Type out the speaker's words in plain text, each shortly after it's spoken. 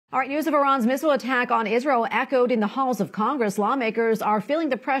All right, news of Iran's missile attack on Israel echoed in the halls of Congress. Lawmakers are feeling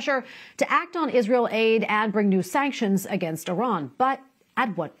the pressure to act on Israel aid and bring new sanctions against Iran. But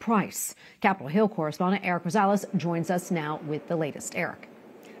at what price? Capitol Hill correspondent Erik Rosales joins us now with the latest. Erik.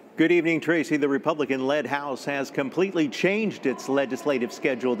 Good evening, Tracy. The Republican-led House has completely changed its legislative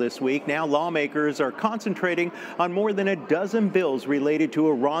schedule this week. Now lawmakers are concentrating on more than a dozen bills related to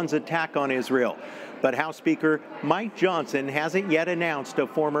Iran's attack on Israel. But House Speaker Mike Johnson hasn't yet announced a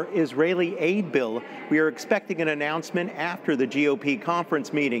former Israeli aid bill. We are expecting an announcement after the GOP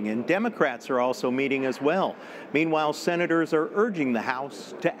conference meeting, and Democrats are also meeting as well. Meanwhile, senators are urging the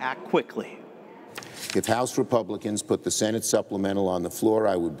House to act quickly. If House Republicans put the Senate supplemental on the floor,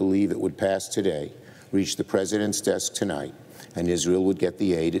 I would believe it would pass today, reach the president's desk tonight, and Israel would get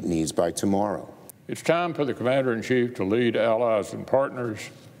the aid it needs by tomorrow. It's time for the commander-in-chief to lead allies and partners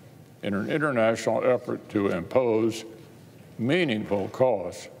in an international effort to impose meaningful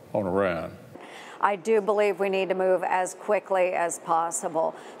costs on Iran. I do believe we need to move as quickly as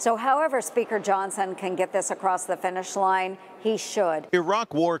possible. So however Speaker Johnson can get this across the finish line, he should.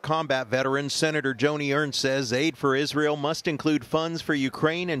 Iraq War combat veteran Senator Joni Ernst says aid for Israel must include funds for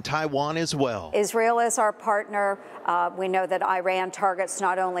Ukraine and Taiwan as well. Israel is our partner. We know that Iran targets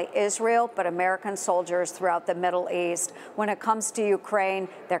not only Israel, but American soldiers throughout the Middle East. When it comes to Ukraine,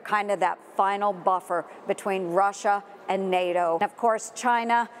 they're kind of that final buffer between Russia and NATO. And of course,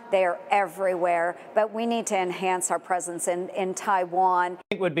 China, they are everywhere, but we need to enhance our presence in Taiwan. I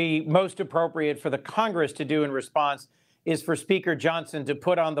think would be most appropriate for the Congress to do in response is for Speaker Johnson to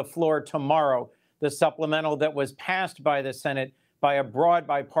put on the floor tomorrow the supplemental that was passed by the Senate by a broad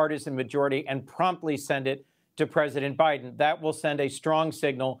bipartisan majority and promptly send it to President Biden. That will send a strong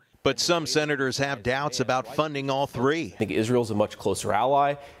signal. But some senators have doubts about funding all three. I think Israel is a much closer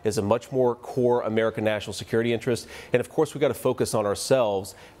ally, is a much more core American national security interest. And of course, we've got to focus on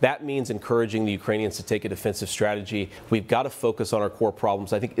ourselves. That means encouraging the Ukrainians to take a defensive strategy. We've got to focus on our core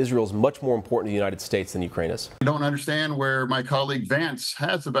problems. I think Israel is much more important to the United States than Ukraine is. I don't understand where my colleague Vance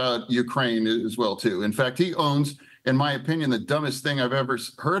has about Ukraine as well, too. In fact, he owns, in my opinion, the dumbest thing I've ever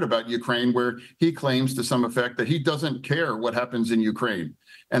heard about Ukraine, where he claims to some effect that he doesn't care what happens in Ukraine.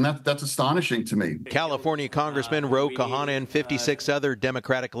 And that's astonishing to me. California Congressman Ro Khanna and 56 other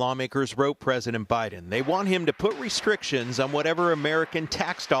Democratic lawmakers wrote President Biden. They want him to put restrictions on whatever American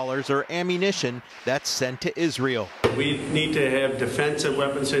tax dollars or ammunition that's sent to Israel. We need to have defensive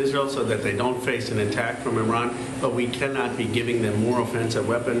weapons to Israel so that they don't face an attack from Iran, but we cannot be giving them more offensive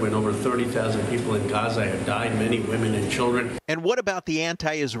weapon when over 30,000 people in Gaza have died, many women and children. And what about the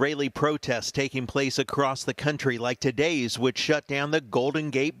anti-Israeli protests taking place across the country like today's, which shut down the Golden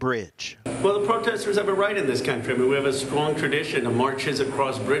Gate Bridge? Well, the protesters have a right in this country. I mean, we have a strong tradition of marches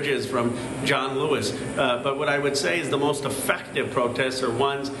across bridges from John Lewis. But what I would say is the most effective protests are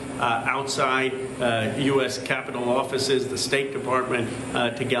ones outside U.S. Capitol offices, the State Department,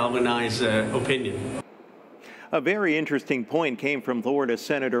 to galvanize opinion. A very interesting point came from Florida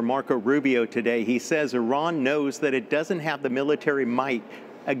Senator Marco Rubio today. He says Iran knows that it doesn't have the military might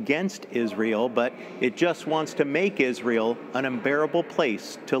against Israel, but it just wants to make Israel an unbearable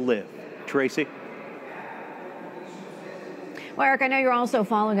place to live. Tracy? Well, Erik, I know you're also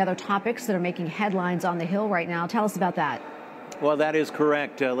following other topics that are making headlines on the Hill right now. Tell us about that. Well, that is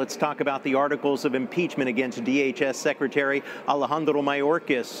correct. Let's talk about the articles of impeachment against DHS Secretary Alejandro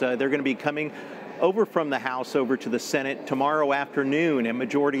Mayorkas. They're going to be coming over from the House over to the Senate tomorrow afternoon, and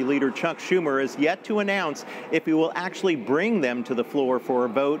Majority Leader Chuck Schumer is yet to announce if he will actually bring them to the floor for a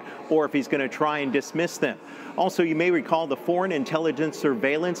vote or if he's going to try and dismiss them. Also, you may recall the Foreign Intelligence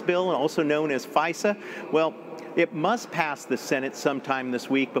Surveillance Bill, also known as FISA. Well, it must pass the Senate sometime this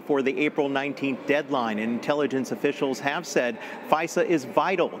week before the April 19th deadline, and intelligence officials have said FISA is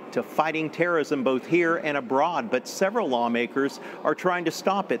vital to fighting terrorism both here and abroad, but several lawmakers are trying to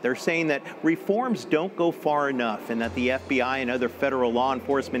stop it. They're saying that reforms don't go far enough and that the FBI and other federal law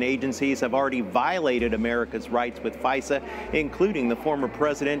enforcement agencies have already violated America's rights with FISA, including the former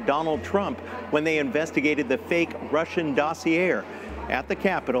President Donald Trump when they investigated the fake Russian dossier. At the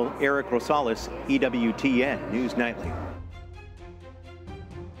Capitol, Erik Rosales, EWTN News Nightly.